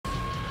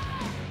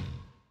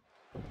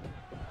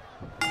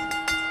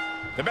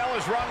The bell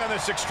is rung on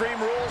this Extreme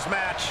Rules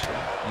match.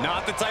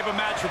 Not the type of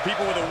match for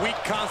people with a weak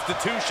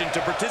constitution to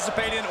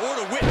participate in or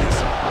to witness.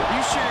 Are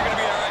you sure you're going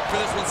to be all right for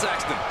this one,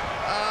 Saxton?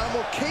 I'm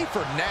okay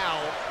for now.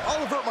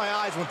 I'll avert my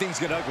eyes when things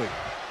get ugly.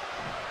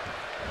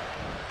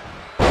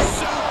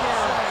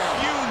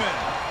 Superhuman.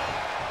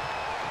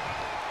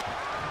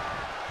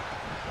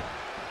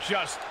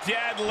 Just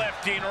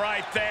deadlifting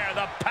right there.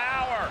 The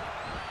power.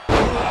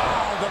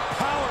 Wow, the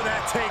power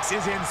that takes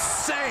is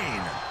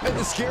insane. And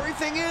the scary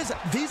thing is,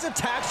 these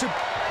attacks are...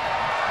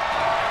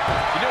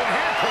 You doing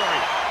here,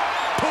 Corey?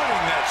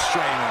 Putting that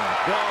strain on.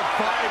 The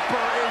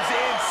Viper is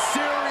in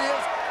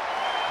serious...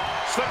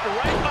 Slipped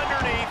right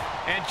underneath,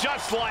 and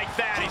just like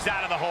that, he's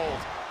out of the hold.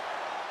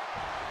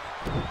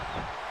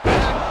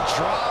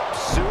 Backdrop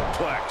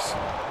suplex.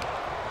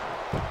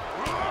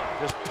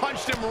 Just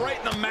punched him right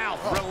in the mouth.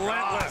 Oh,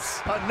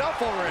 relentless. God.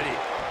 Enough already.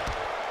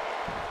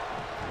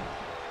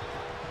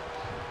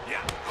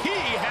 He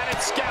had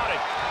it scouted.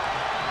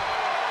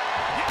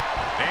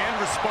 And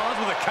responds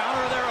with a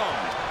counter of their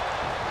own.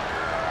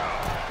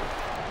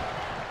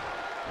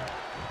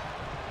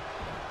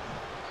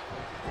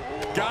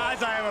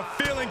 Guys, I have a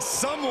feeling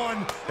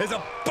someone is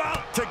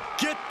about to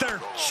get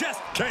their chest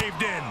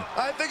caved in.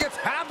 I think it's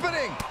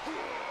happening.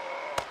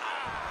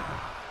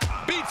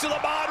 Beats of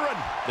the Modern.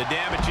 The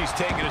damage he's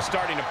taken is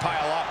starting to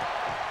pile up.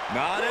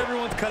 Not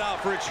everyone's cut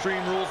out for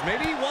Extreme Rules.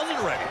 Maybe he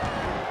wasn't ready.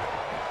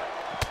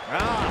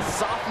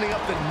 Softening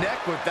up the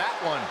neck with that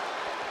one.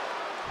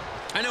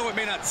 I know it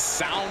may not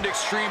sound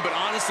extreme, but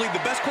honestly,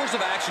 the best course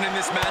of action in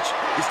this match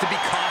is to be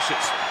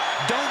cautious.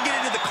 Don't get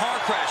into the car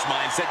crash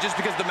mindset just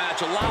because the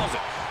match allows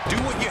it.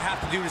 Do what you have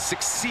to do to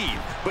succeed,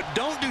 but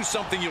don't do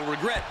something you'll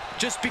regret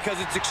just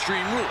because it's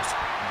Extreme Rules.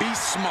 Be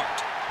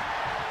smart.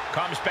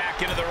 Comes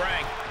back into the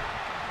ring.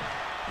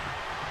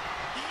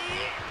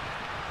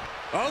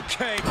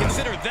 Okay,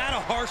 consider that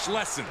a harsh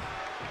lesson.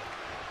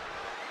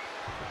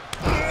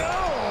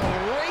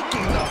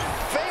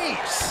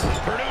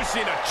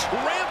 Producing a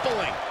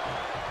trampling.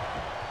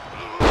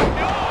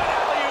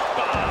 Alley-oop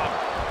bomb.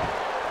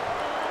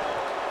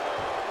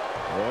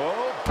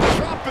 Oh,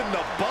 dropping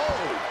the bow.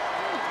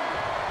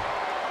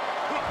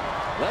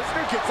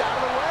 Lesnar gets out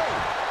of the way.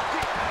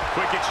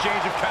 Quick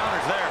exchange of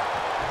counters there.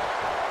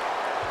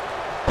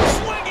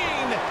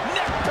 Swinging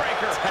neck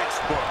breaker.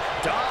 Textbook.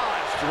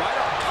 Dodged right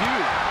on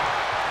cue.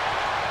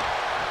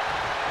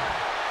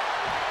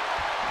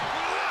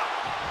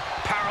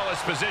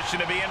 Powerless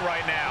position to be in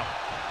right now.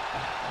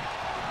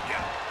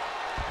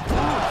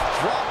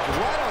 Dropped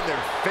right on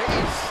their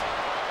face.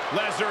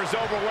 Lesnar is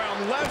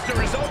overwhelmed.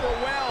 Lesnar is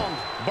overwhelmed.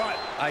 But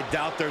I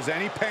doubt there's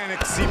any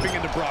panic seeping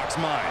into Brock's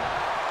mind.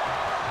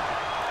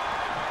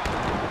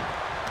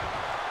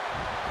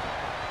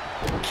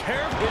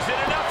 Careful. Is it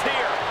enough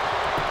here?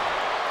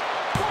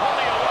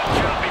 Only a 1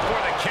 count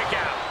before the kick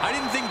out. I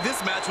didn't think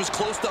this match was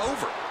close to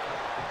over.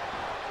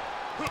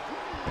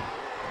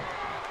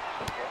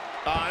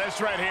 This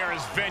right here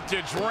is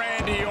vintage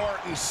Randy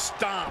Orton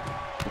stomp.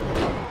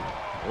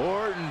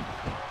 Orton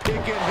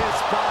picking his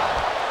spot.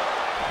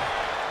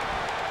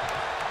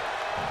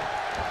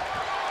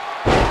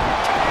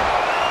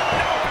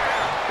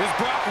 Is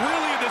Brock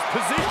really in this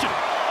position?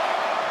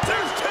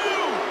 There's 2!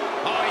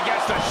 Oh, he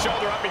gets the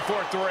shoulder up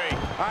before 3.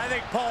 I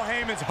think Paul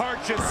Heyman's heart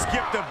just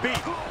skipped a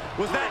beat.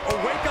 Was that a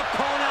wake-up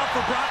call now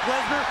for Brock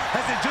Lesnar?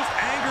 Has it just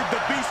angered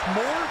the beast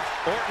more?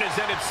 Orton has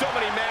ended so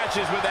many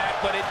matches with that,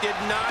 but it did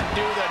not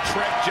do the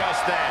trick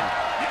just then.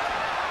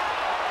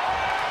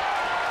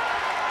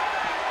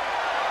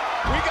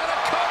 We got a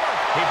cover.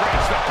 He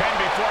breaks the pin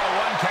before a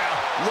 1 count.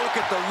 Look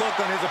at the look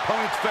on his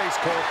opponent's face,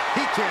 Cole.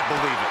 He can't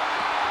believe it.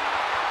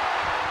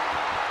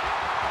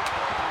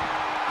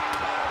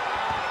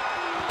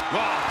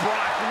 Oh,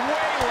 Brock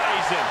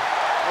waylays him.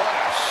 What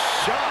a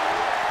shot.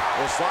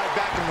 We'll slide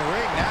back in the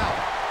ring now.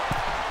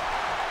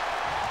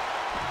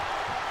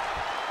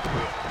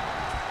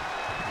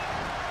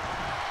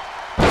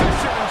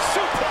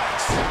 Suplex.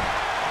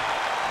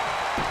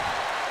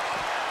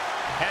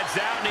 Heads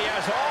out, and he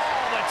has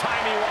all the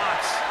time he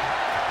wants.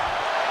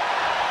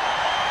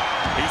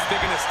 He's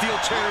thinking a steel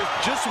chair is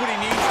just what he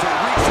needs to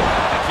wreak some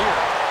havoc here.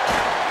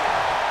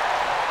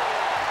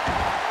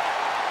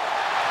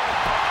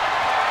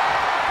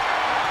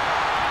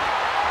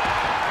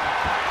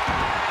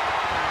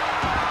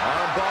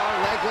 Armbar,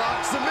 leg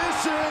lock,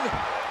 submission.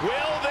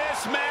 Will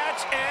this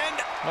match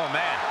end? Oh,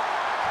 man.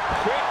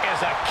 Quick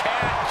as a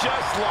cat,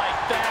 just like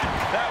that.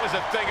 That was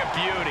a thing of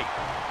beauty.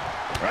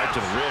 Right to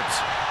the ribs.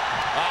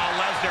 Oh,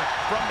 Lesnar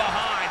from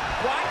behind.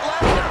 Brock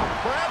Lesnar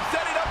perhaps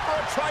setting up for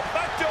a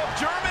trifecta of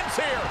Germans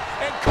here.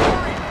 And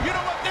Corey, you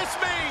know what this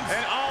means?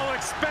 An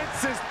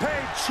all-expenses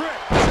paid trip.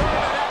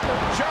 German after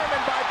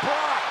German by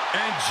Brock.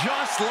 And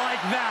just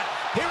like that,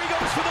 Here he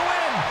goes for the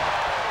win.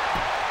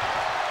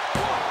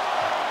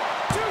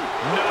 1, 2.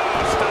 No,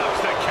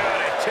 stops the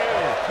count at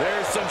 2.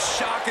 there's some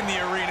shock in the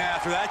arena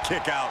after that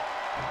kick out.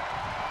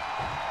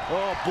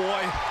 Oh,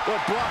 boy.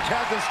 What Brock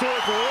has in store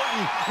for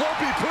Orton won't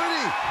be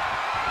pretty.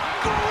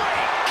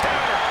 Great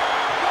counter.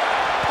 What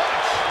a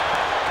punch.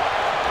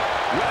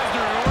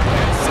 Lesnar and Orton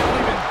have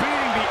simply been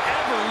beating the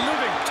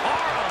ever-living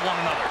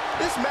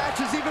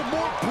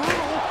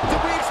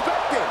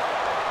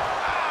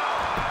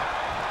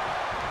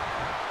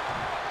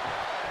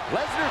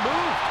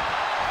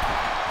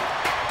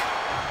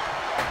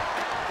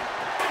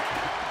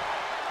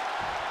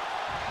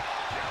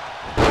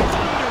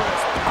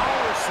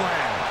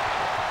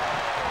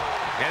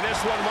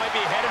this one might be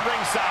headed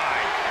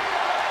ringside.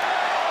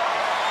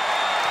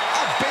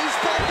 A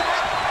baseball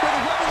bat? With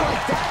a weapon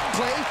like that in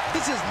play,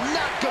 this is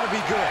not going to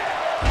be good.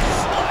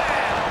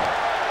 Slam!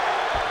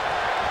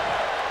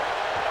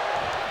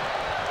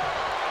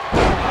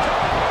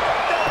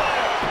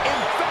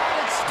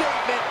 Emphatic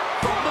statement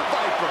from the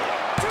Viper.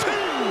 2!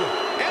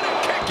 And a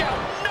kick out.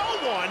 No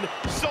one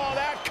saw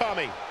that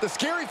coming. The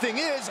scary thing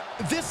is,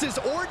 this is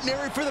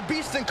ordinary for the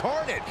Beast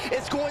Incarnate.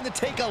 It's going to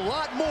take a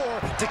lot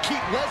more to keep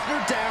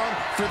Lesnar down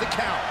for the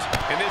count.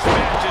 And this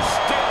match is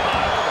still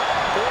not over.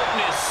 Orton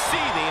is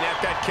seething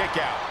at that kick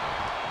out.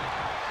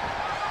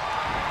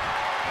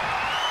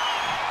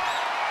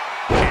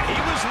 And he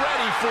was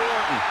ready for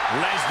Orton.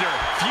 Lesnar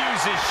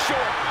fuses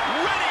short,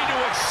 ready to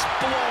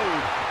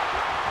explode.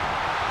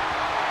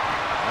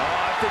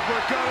 Oh, I think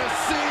we're going to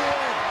see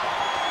it.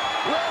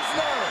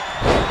 Lesnar.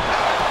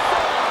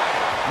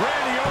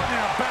 Randy Orton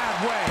in a bad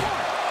way.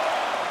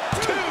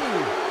 2!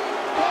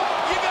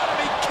 You gotta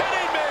be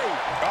kidding me!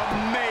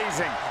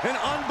 Amazing.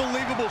 An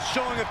unbelievable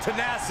showing of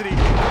tenacity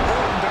for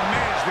Orton to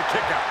manage the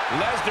kick out.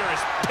 Lesnar is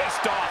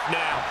pissed off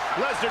now.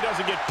 Lesnar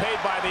doesn't get paid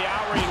by the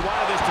hour. He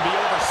wanted this to be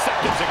over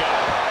seconds ago.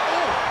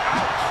 Oh,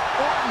 ouch.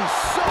 Orton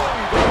so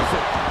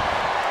evasive.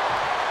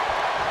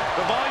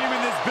 The volume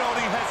in this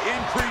building has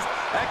increased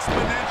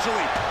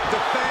exponentially.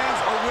 The fans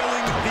are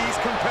willing these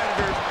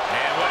competitors.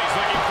 And what he's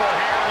looking for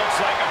here looks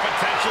like a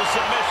potential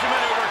submission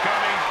maneuver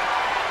coming.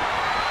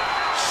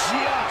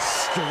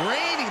 Just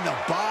straining the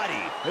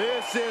body.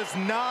 This is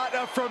not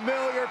a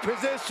familiar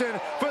position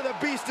for the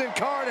Beast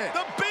Incarnate.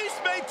 The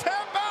Beast may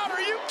tap out.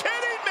 Are you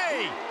kidding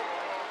me?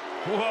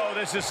 Whoa,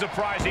 this is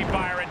surprising,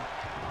 Byron.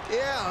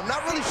 Yeah, I'm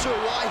not really sure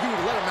why he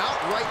would let him out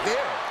right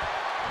there.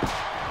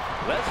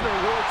 Lesnar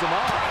wards him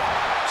off.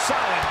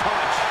 Solid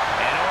punch.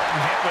 And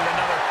Orton hit with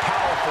another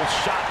powerful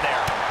shot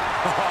there.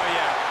 Oh,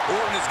 yeah.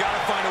 Orton has got to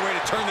find a way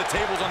to turn the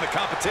tables on the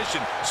competition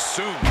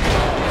soon.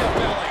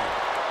 Belly.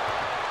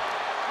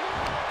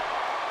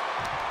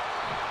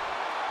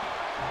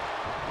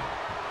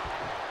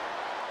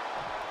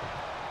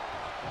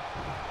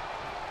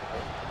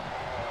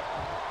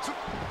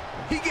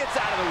 He gets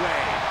out of the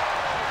way.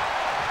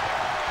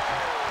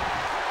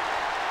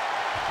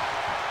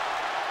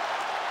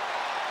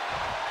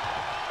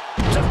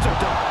 Just a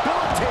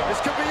debilitating.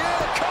 This could be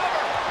it.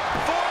 Cover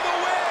for the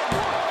win.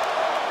 1,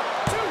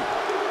 2.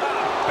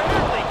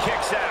 Barely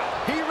kicks out.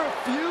 He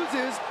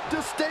refuses to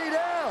stay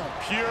down.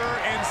 Pure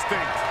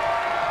instinct.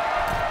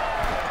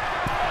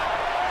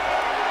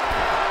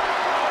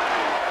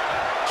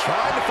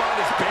 Trying to find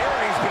his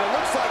bearings, but it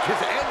looks like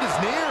his end is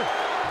near.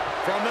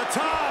 From the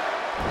top.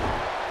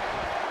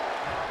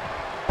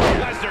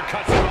 Lesnar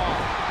cuts it off.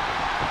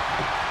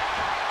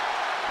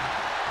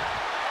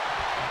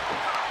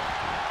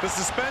 The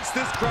suspense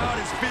this crowd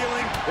is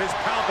feeling is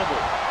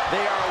palpable.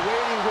 They are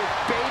waiting with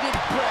bated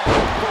breath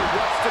for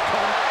what's to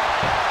come.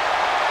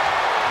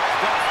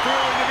 That's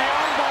through into the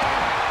armbar.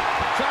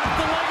 Traps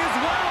the leg as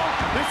well.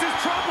 This is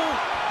trouble.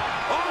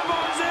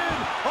 Armbar's in.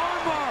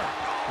 Armbar.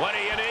 What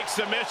a unique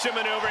submission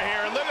maneuver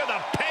here. Look at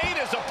the pain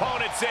his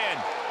opponent's in.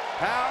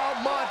 How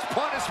much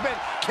punishment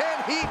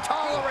can he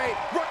tolerate?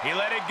 He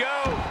let it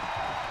go.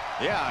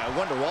 Yeah, I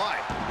wonder why.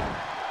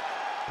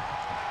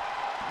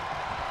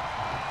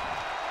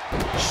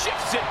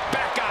 Shifts it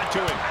back onto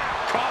him.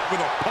 Caught with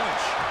a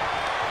punch.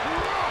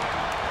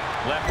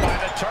 Left by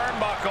the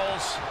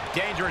turnbuckles.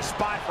 Dangerous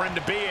spot for him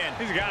to be in.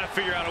 He's got to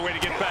figure out a way to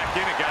get back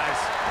in it, guys.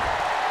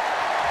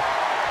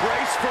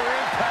 Brace for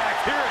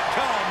impact. Here it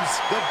comes.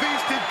 The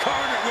Beast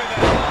Incarnate with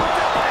it.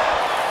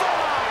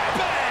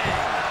 Bang!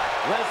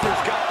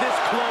 Lesnar's got this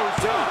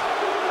closed up.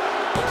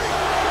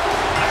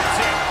 That's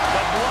it.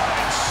 The blood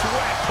and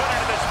sweat put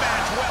into this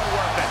match. Well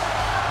worth it.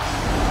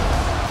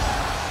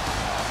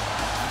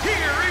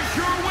 Here is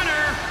your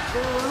winner,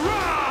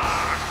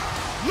 Brock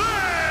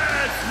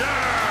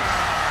Lesnar.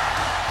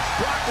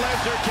 Brock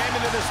Lesnar came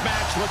into this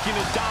match looking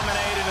to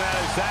dominate, and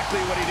that's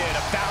exactly what he did.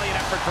 A valiant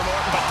effort from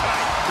Orton, but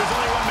tonight there's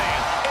only one man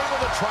able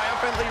to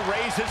triumphantly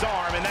raise his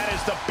arm, and that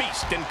is the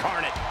Beast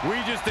Incarnate.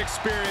 We just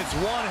experienced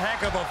one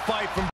heck of a fight from